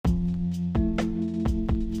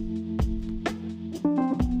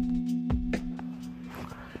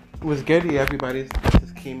What's good, everybody? This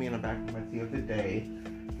is Kimi, and I'm back with my tea of the day.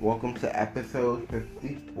 Welcome to episode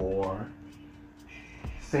 54,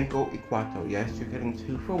 Cinco y Cuatro. Yes, you're getting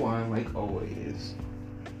 2 for 1, like always,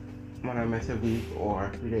 when I miss a week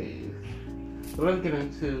or 3 days. So let's get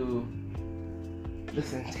into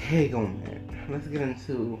this entanglement. Let's get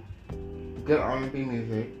into good R&B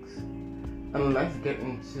music, and let's get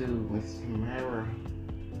into Miss Tamara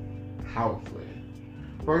Housley.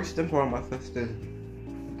 First and foremost, let's just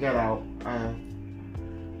get out.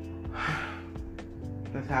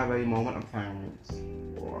 Let's have a moment of silence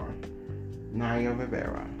for Naya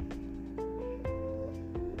Rivera.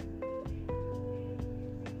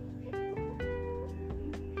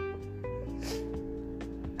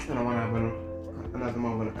 And I want to have another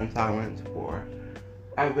moment of silence for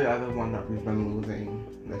every other one that we've been losing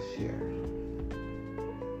this year.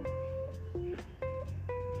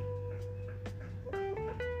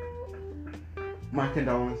 My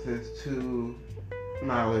condolences to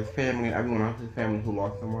Nyla's family and everyone else's family who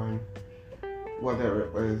lost someone, whether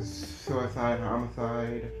it was suicide,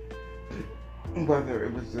 homicide, whether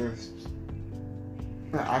it was just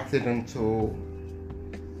an accidental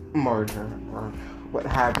murder or what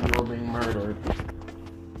have you, or being murdered.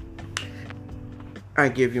 I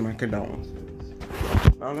give you my condolences.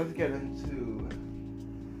 Now let's get into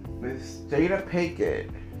Miss Jada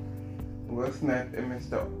Pinkett, Will Smith, and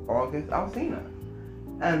Mr. August Alsina,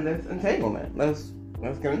 and this entanglement. Let's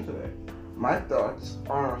get into it. My thoughts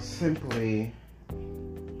are simply,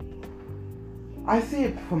 I see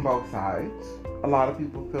it from both sides. A lot of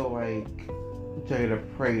people feel like Jada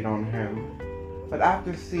preyed on him, but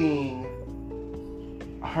after seeing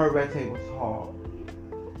her Red Table Talk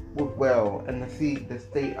with Will and to see the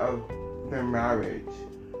state of their marriage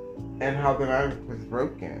and how their marriage was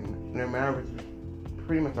broken, their marriage was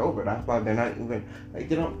pretty much over. That's why they're not even, like,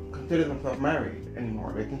 they don't consider themselves married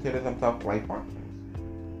anymore. They consider themselves life partners.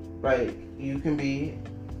 Like, you can be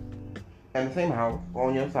in the same house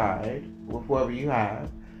on your side with whoever you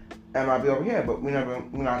have, and I'll be over here, but we're not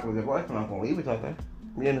going to divorce, we're not going to leave each other.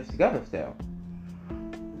 We're in this together still.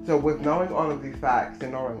 So with knowing all of these facts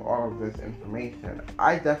and knowing all of this information,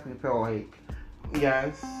 I definitely feel like,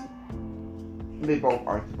 yes, they both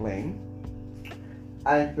are to blame.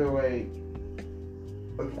 I feel like,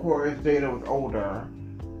 of course, Jada was older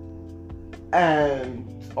and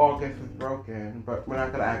August was broken, but we're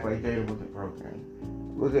not going to act like Jada wasn't broken.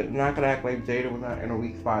 We're not going to act like Jada was not in a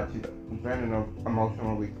weak spot. She's been in an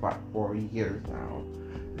emotional weak spot for years now,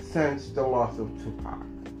 since the loss of Tupac,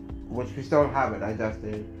 which we still haven't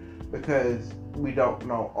digested because we don't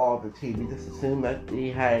know all the tea. We just assume that they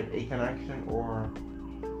had a connection or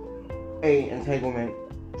a entanglement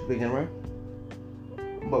to begin with,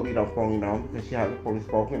 but we don't fully know because she hasn't fully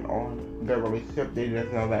spoken on their relationship. They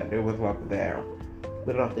just know that there was love there.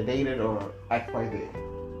 They don't have to date it or XYZ.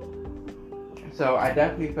 So I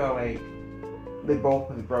definitely feel like they both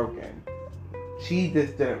was broken. She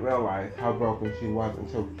just didn't realize how broken she was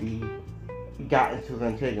until she got into the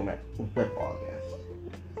entanglement with August.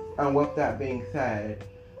 And with that being said,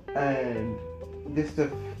 and just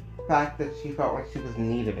the fact that she felt like she was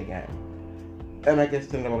needed again. And I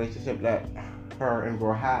guess in the relationship that her and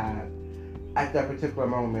Will had, at that particular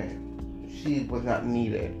moment, she was not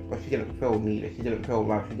needed, or she didn't feel needed, she didn't feel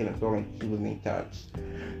loved, she didn't feel like she was being touched,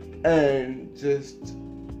 and just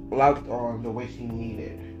loved on the way she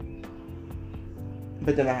needed.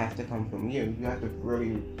 But then that has to come from you. You have to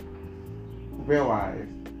really realize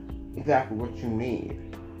exactly what you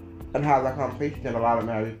need, and have that conversation that a lot of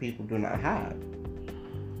married people do not have.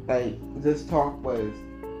 Like, this talk was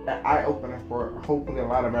an eye-opener for hopefully a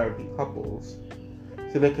lot of married couples,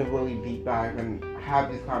 so they can really deep dive and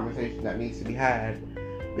have this conversation that needs to be had,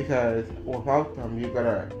 because without them, you're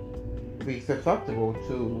gonna be susceptible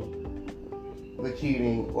to the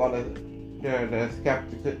cheating or the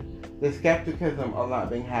skepticism of not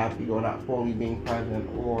being happy or not fully being present,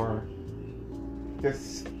 or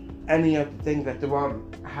just any of the things that the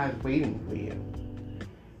world has waiting for you.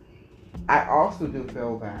 I also do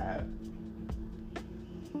feel that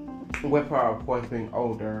with her, of course, being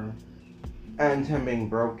older and him being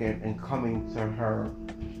broken and coming to her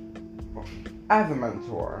as a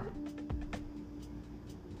mentor,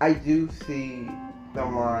 I do see the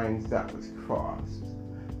lines that was crossed,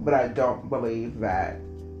 but I don't believe that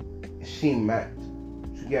she meant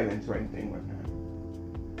to get into anything with him.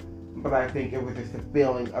 But I think it was just a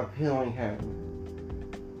feeling of healing him,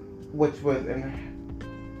 which was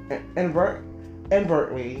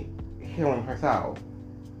inadvertently healing herself.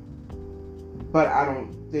 But I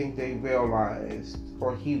don't think they realized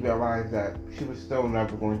or he realized that she was still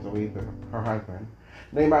never going to leave her husband.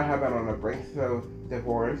 They might have been on the brink of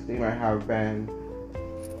divorce. They might have been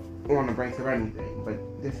on the brink of anything.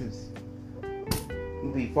 But this is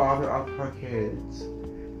the father of her kids.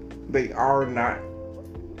 They are not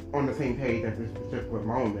on the same page at this particular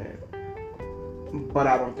moment. But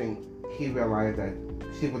I don't think he realized that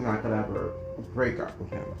she was not going to ever break up with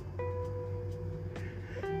him.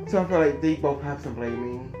 So I feel like they both have some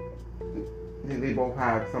blaming. They both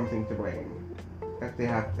have something to blame. If they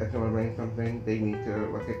want to blame something, they need to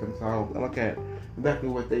look at themselves and look at exactly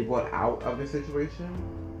what they brought out of the situation.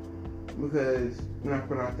 Because, not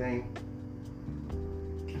for nothing,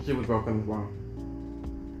 she was broken as well.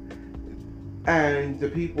 And the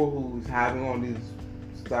people who's having all these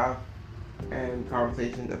stuff and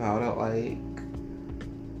conversations about it, like,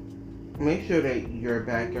 make sure that your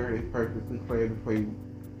backyard is perfectly clear before you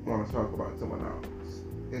want to talk about someone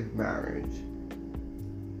else's marriage.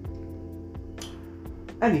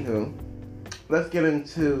 Anywho, let's get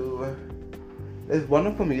into this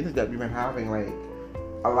wonderful music that we've been having. Like,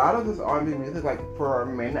 a lot of this R&B music, like, for a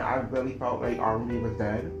minute, I really felt like R&B was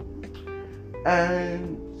dead.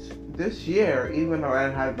 And this year, even though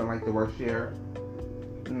it has been, like, the worst year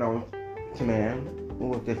known to man,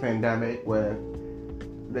 with the pandemic, with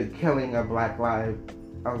the killing of black lives,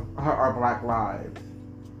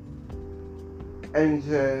 and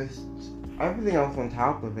just everything else on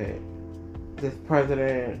top of it. This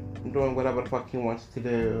president doing whatever the fuck he wants to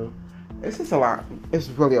do. It's just a lot. It's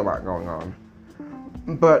really a lot going on.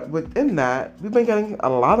 But within that, we've been getting a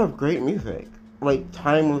lot of great music. Like,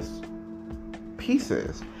 timeless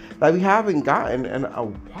pieces that we haven't gotten in a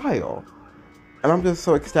while. And I'm just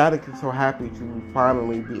so ecstatic and so happy to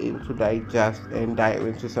finally be able to digest and dive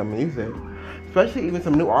into some music. Especially even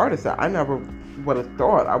some new artists that I never would have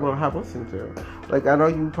thought I would have listened to. Like, I know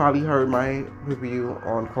you probably heard my review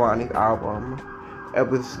on Kalani's album. It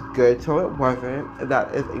was good till it wasn't.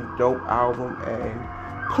 That is a dope album, and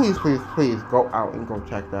please, please, please go out and go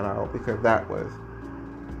check that out, because that was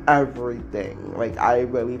everything. Like, I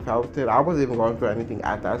really felt it. I wasn't even going through anything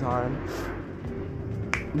at that time.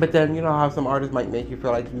 But then, you know how some artists might make you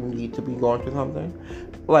feel like you need to be going through something?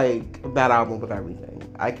 Like, that album was everything.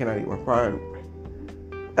 I cannot even front.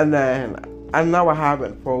 And then, I know I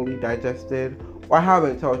haven't fully digested, or I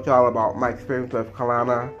haven't told y'all about my experience with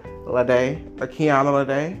Kiana Lede.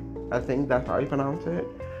 I think that's how you pronounce it.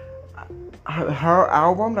 Her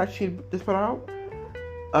album that she just put out,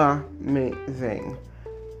 amazing.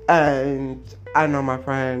 And I know my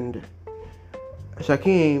friend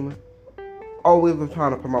Shakeem always was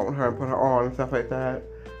trying to promote her and put her on and stuff like that,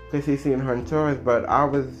 because he's seen her in tours, but I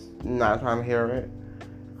was not trying to hear it,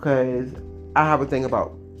 because I have a thing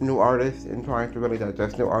about new artists and trying to really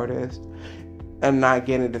digest new artists and not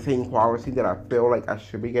getting the same quality that I feel like I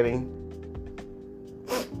should be getting,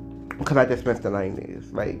 because I just missed the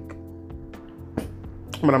 90s. Like,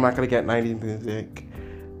 but I'm not going to get 90s music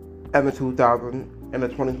in the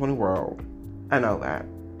 2020 world. I know that.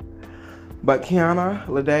 But Kiana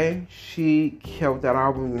Lede, she killed that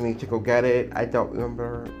album. You need to go get it. I don't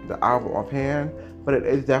remember the album offhand, but it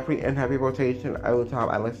is definitely in heavy rotation every time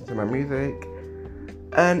I listen to my music.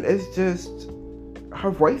 And it's just, her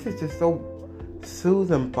voice is just so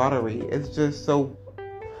smooth and buttery. It's just so,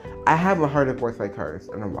 I haven't heard a voice like hers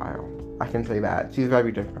in a while. I can say that. She's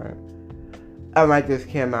very different. And I just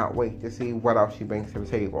cannot wait to see what else she brings to the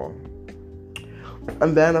table.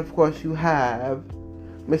 And then, of course, you have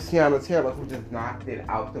Miss Tiana Taylor, who just knocked it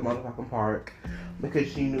out the motherfucking park,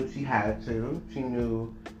 because she knew she had to. She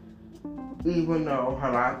knew, even though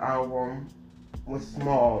her last album was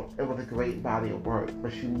small, it was a great body of work,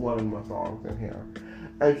 but she wanted more songs in here.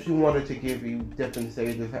 And she wanted to give you different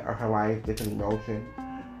stages of her life, different emotions,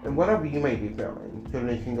 and whatever you may be feeling, so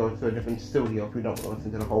that you can go to a different studio if you don't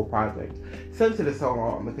listen to the whole project. Since it is so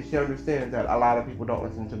long, because she understands that a lot of people don't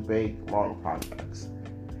listen to big, long projects.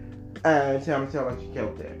 And Tiana Taylor, she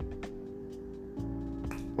killed it.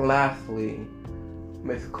 Lastly,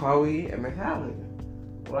 Miss Chloe and Miss Halle.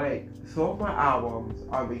 Like, some of my albums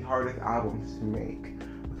are the hardest albums to make,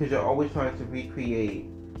 because you're always trying to recreate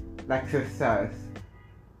that success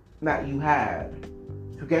that you had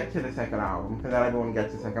to get to the second album, because not everyone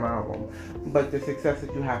gets the second album, but the success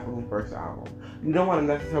that you have from the first album. You don't want to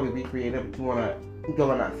necessarily recreate it, but you want to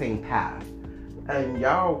go on that same path. And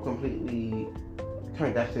y'all completely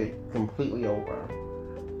turned that shit completely over.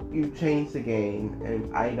 You changed the game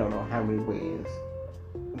in I don't know how many ways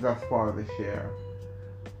thus far this year.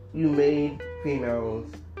 You made females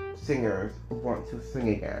singers want to sing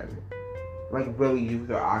again. Like, really use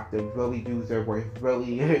their octave, really use their voice,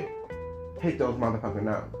 really hit those motherfucking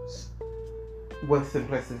notes. with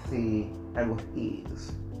simplicity and with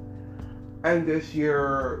ease. And this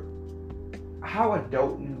year, how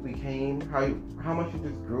adult you became, how much you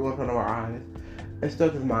just grew in front of our eyes, it's still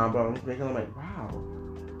just mind blowing. It's making them like, wow,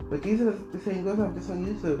 but these are the same girls I'm just on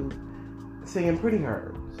YouTube singing Pretty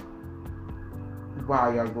Hurts.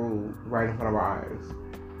 Wow, y'all grew right in front of our eyes.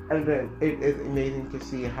 And then it is amazing to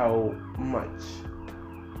see how much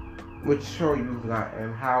mature you've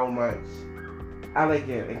gotten, how much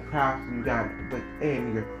elegant and crafty you got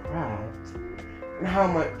within your craft, and how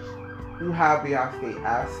much you have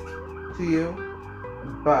Beyonce-esque to you,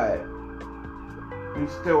 but you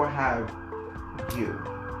still have you.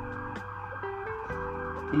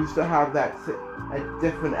 You still have a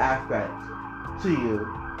different aspect to you,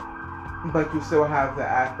 but you still have the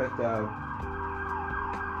aspect of,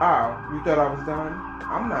 oh, you thought I was done?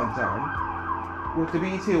 I'm not done. With the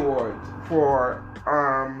BET Awards for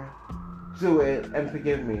Do It and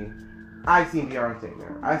Forgive Me, I seen Beyonce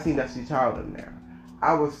there. I seen Destiny Child in there.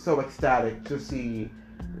 I was so ecstatic to see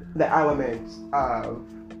the elements of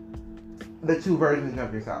the two versions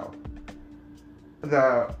of yourself.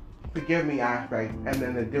 The Forgive Me aspect, and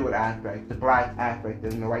then the Do It aspect, the black aspect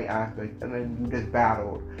and the white aspect, and then you just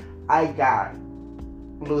battled. I got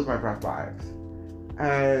Lose My Breath vibes.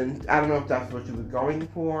 And I don't know if that's what you were going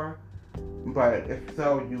for, but if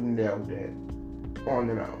so, you nailed it on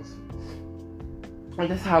the nose. And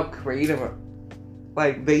just how creative,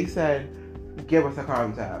 like they said, give us a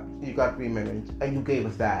concept. You got 3 minutes, and you gave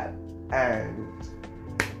us that. And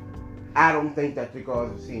I don't think that the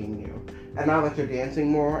girls are seeing you. And now that you're dancing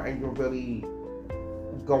more and you're really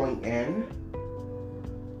going in,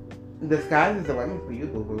 the sky is the limit for you,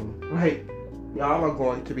 boo boo. Like, y'all are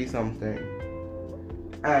going to be something.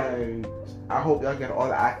 And I hope y'all get all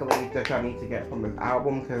the accolades that y'all need to get from this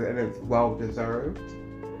album, because it is well deserved.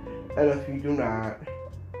 And if you do not,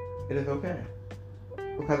 it is okay.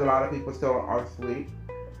 Because a lot of people still are asleep.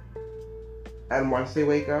 And once they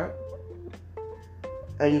wake up,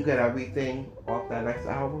 and you get everything off that next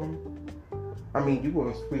album, I mean, you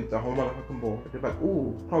will sweep the whole motherfucking board. They're like,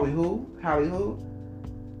 ooh, Chloe who? Halle who?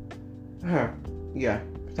 Huh. Yeah,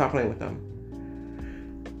 stop playing with them.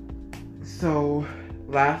 So,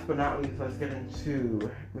 last but not least, let's get into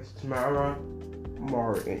Miss Tamara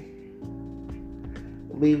Mowry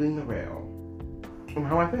leaving the rail and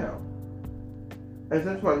how I feel. And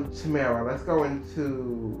since we're on Tamara, let's go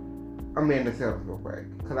into Amanda Seales real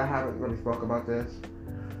quick, because I haven't really spoke about this.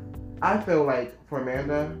 I feel like for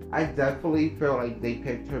Amanda, I definitely feel like they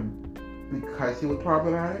picked her because she was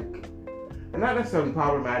problematic. And not necessarily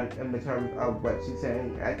problematic in the terms of what she's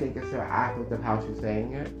saying. I think it's the aspect of how she's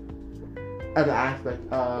saying it. And the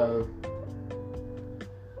aspect of,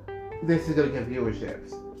 this is going to get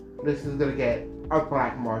viewerships. This is going to get a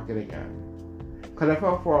black market again. Because I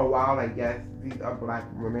felt for a while, I guess, these are black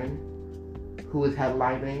women who is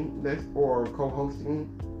headlining this or co-hosting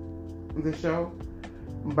the show.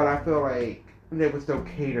 But I feel like they were still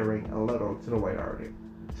catering a little to the white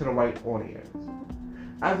audience,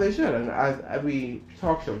 as they should, and as every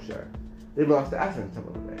talk show should. They lost the essence a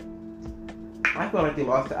little bit. I feel like they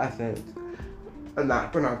lost the essence, and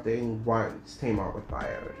not for nothing, once Tamar was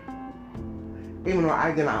fired. Even though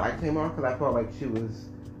I did not like Tamar, because I felt like she was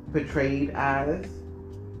portrayed as,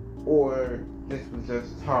 or this was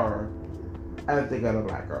just her as the ghetto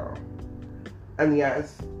black girl. And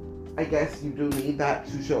yes, I guess you do need that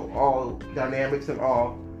to show all dynamics and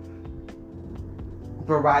all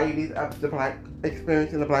varieties of the black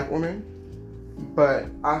experience in the black woman. But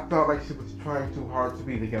I felt like she was trying too hard to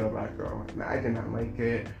be the ghetto black girl, and I did not like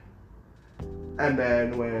it. And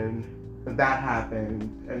then when that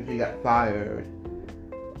happened and she got fired,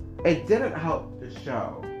 it didn't help the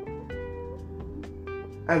show.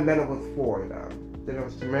 And then it was 4 of them. Then it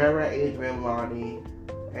was Tamara, Adrienne, Lonnie,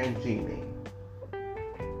 and Jeannie.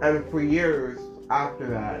 And for years after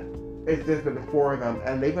that, it's just been the 4 of them,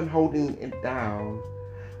 and they've been holding it down,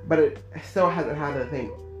 but it still hasn't had the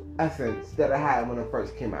same essence that it had when it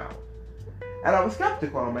first came out. And I was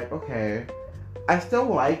skeptical. I'm like, okay, I still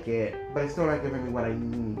like it, but it's still not giving me what I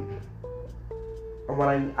need. And what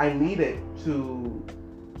I need it to,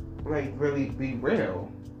 like, really be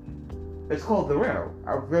real. It's called The Real.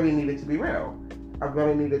 I really need it to be real. I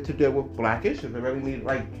really need it to deal with black issues. I really need,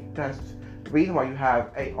 like, that's the reason why you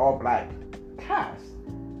have a all-black cast,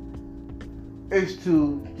 is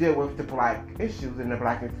to deal with the black issues and the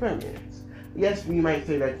black experience. Yes, we might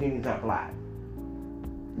say that Jeannie's not black,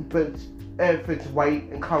 but if it's white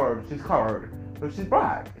and colored, she's colored, but she's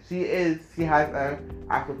black. She has an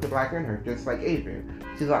African black in her, just like Adrienne.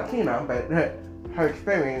 She's Latina, but her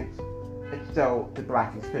experience is still the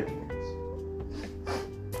black experience.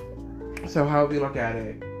 So however you look at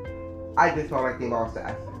it, I just felt like they lost the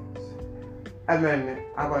essence. And then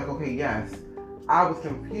I'm like, okay, yes, I was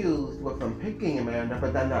confused with them picking Amanda,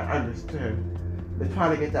 but then I understood they're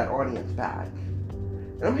trying to get that audience back.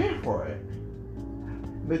 And I'm here for it.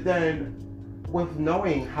 But then, with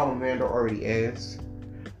knowing how Amanda already is,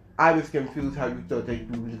 I was confused how you thought that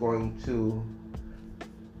you was going to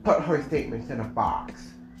put her statements in a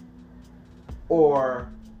box. Or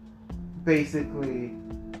basically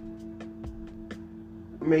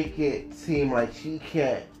make it seem like she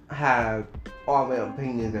can't have all the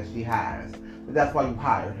opinions that she has. But that's why you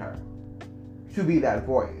hired her, to be that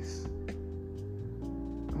voice.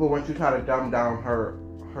 But once you try to dumb down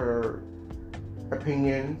her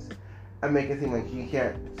opinions and make it seem like she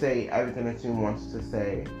can't say everything that she wants to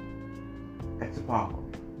say, it's a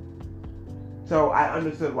problem. So I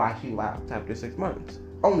understood why she left after 6 months.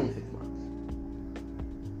 Only 6 months.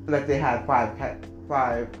 Like they had five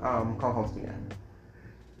co-hosts again.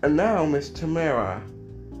 And now Miss Tamara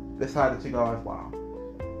decided to go as well.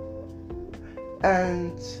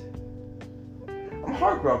 And I'm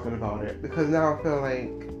heartbroken about it because now I feel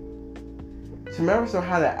like Tamara still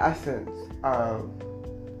had the essence of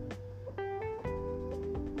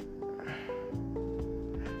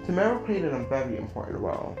Tamara played in a very important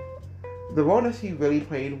role. The role that she really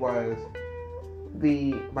played was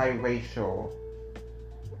the biracial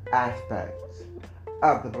aspects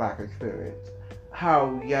of the Black experience.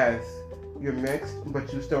 How, yes, you're mixed,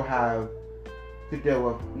 but you still have to deal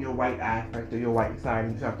with your white aspect or your white side,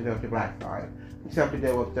 and you still have to deal with your Black side. You still have to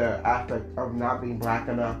deal with the aspect of not being Black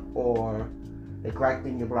enough or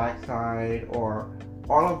neglecting your Black side or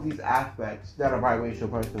all of these aspects that a biracial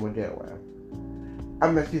person would deal with.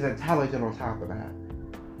 I mean, she's intelligent on top of that.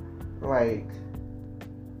 Like,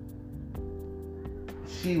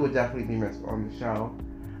 she would definitely be missed on the show.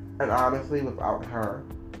 And honestly, without her,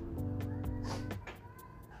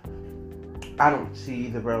 I don't see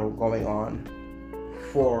the Riddle going on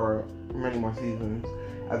for many more seasons.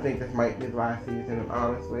 I think this might be the last season, and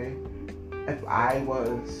honestly, if I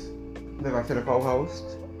was the rest of the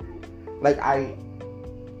co-host, like, I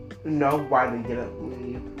know why they didn't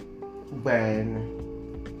leave when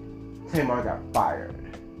Tamar got fired.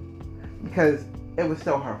 Because it was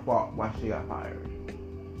still her fault why she got fired.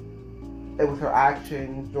 It was her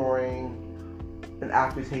actions during and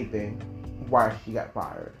after taping why she got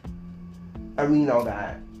fired. And we know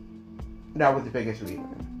that that was the biggest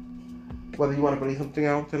reason. Whether you want to believe something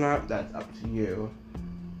else or not, that's up to you.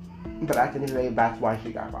 But at the end of the day, that's why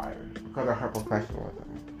she got fired. Because of her professionalism.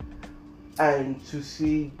 And to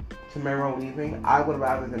see Tamara leaving, I would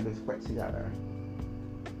rather them just quit together.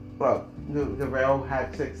 Look, the Rail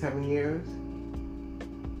had 6-7 years.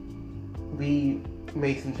 We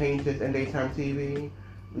made some changes in daytime TV.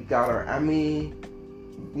 We got our Emmy.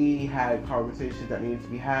 We had conversations that needed to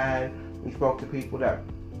be had. We spoke to people that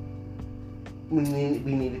we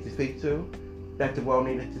needed to speak to, that the world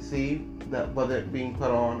needed to see, that wasn't being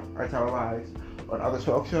put on or televised on other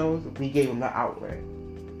talk shows. We gave them the outlet.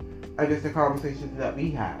 And just the conversations that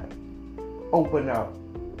we had opened up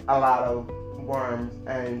a lot of worms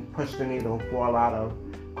and pushed the needle for a lot of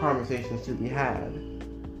conversations to be had.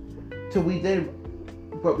 So we did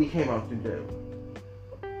what we came out to do.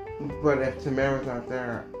 But if Tamara's not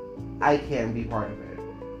there, I can't be part of it.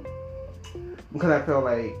 Because I feel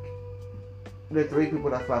like the 3 people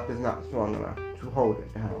that's left is not strong enough to hold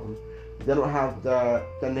it down. They don't have the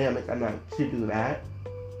dynamic enough to do that.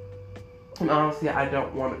 And honestly, I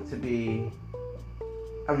don't want it to be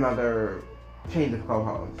another change of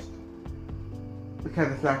co-host.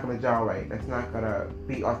 Because it's not going to gel right. It's not going to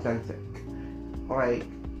be authentic. Like,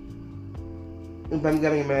 them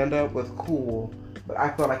getting Amanda was cool, but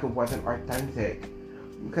I felt like it wasn't authentic.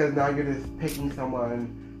 Because now you're just picking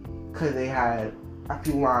someone because they had a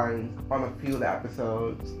few lines on a few of the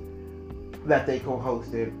episodes that they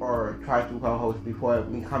co-hosted or tried to co-host before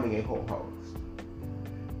becoming a co-host.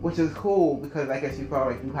 Which is cool because I guess you felt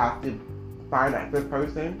like you have to find that 5th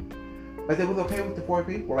person. But it was okay with the 4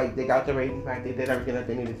 people. Like, they got the ratings back, they did everything that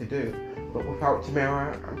they needed to do. But without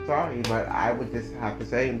Tamara, I'm sorry, but I would just have to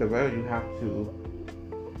say in the road, you have to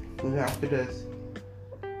just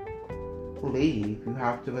leave. You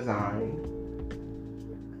have to resign.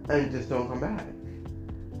 And just don't come back.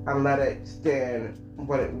 And let it stand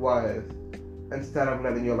what it was, instead of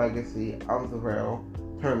letting your legacy of the rail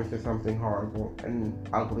turn into something horrible and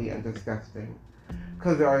ugly and disgusting.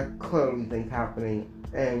 Because there are clearly things happening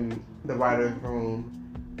in the writer's room,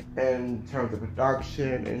 in terms of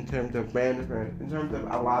production, in terms of management, in terms of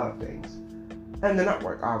a lot of things. And the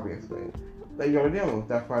network, obviously, that you're dealing with.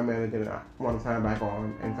 That's why Amanda didn't want to sign back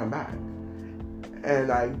on and come back.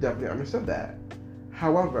 And I definitely understood that.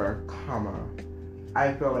 However,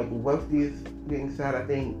 I feel like with these being said, I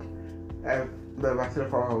think if the rest of the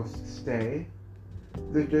co-hosts stay,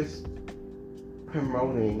 they're just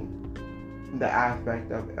promoting the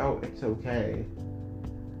aspect of, oh, it's okay,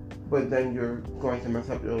 but then you're going to mess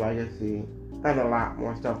up your legacy, and a lot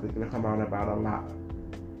more stuff is going to come out about a lot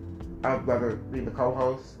of whether it be the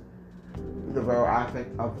co-host, the real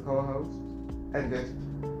aspect of the co-host, and just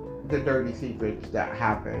the dirty secrets that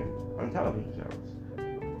happen on television shows.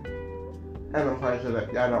 And I'm quite sure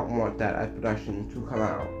that y'all don't want that as production to come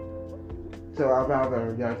out. So I'd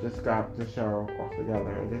rather y'all just scrap the show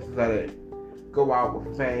altogether and just let it go out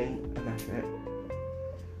with fame, and that's it.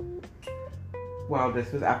 Well,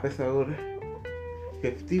 this was episode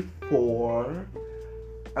 54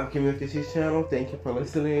 of Community Channel. Thank you for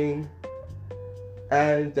listening.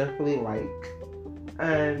 And definitely like.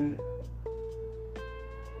 And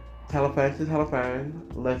tell a friend to tell a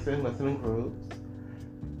friend. Listen in groups.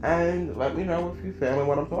 And let me know if you feel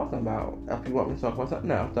what I'm talking about. If you want me to talk about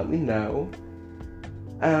something else, let me know.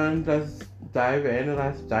 And let's dive in and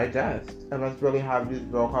let's digest. And let's really have this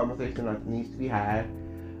real conversation that needs to be had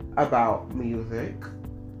about music,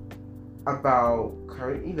 about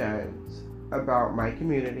current events, about my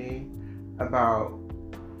community, about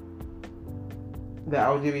the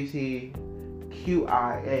LGBTQIA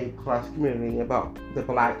plus community, about the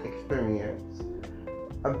Black experience,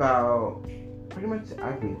 about pretty much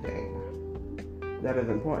everything that is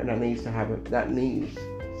important that needs to happen, that needs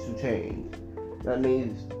to change, that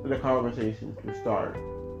needs the conversation to start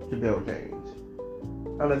to build change.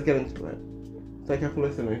 And let's get into it. Thank you for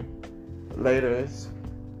listening. Laters.